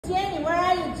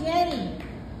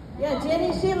Yeah,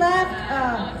 Jenny, she left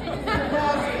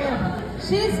because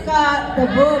she's got the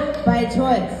book by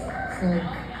choice. So,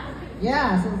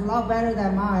 yeah, so it's a lot better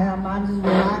than mine. I'm just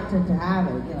reluctant to have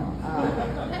it, you know.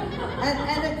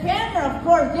 And the camera, of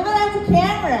course, give it up to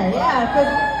camera, yeah,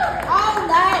 because all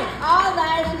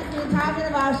night she's been talking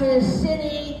about she's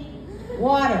shitty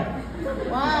water.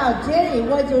 Wow, Jenny,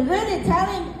 what you're really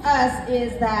telling us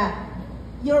is that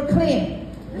you're clean.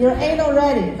 You're anal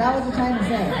ready. Is that what you're trying to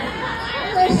say?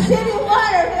 There's shitty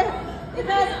water.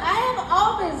 Because I am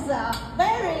always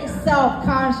very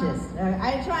self-conscious.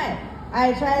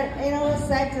 I tried anal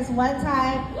sex this one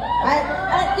time. I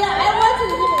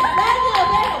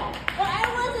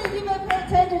wasn't even paying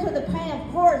attention to the pain, of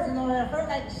course, you know, it hurt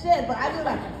like shit, but I was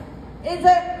like, is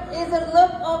it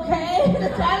look okay? I'm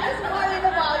just worried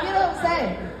about, you know what I'm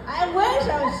saying? I wish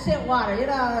I was shit water, you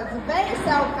know, it's very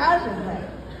self-conscious, like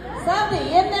something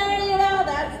in there, you know,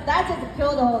 that's just to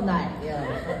kill the whole night, you know.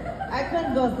 I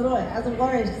couldn't go through it. I was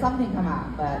worried something come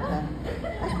out, but I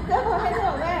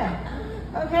know, man.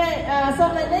 Okay, so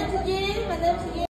my name's Ying.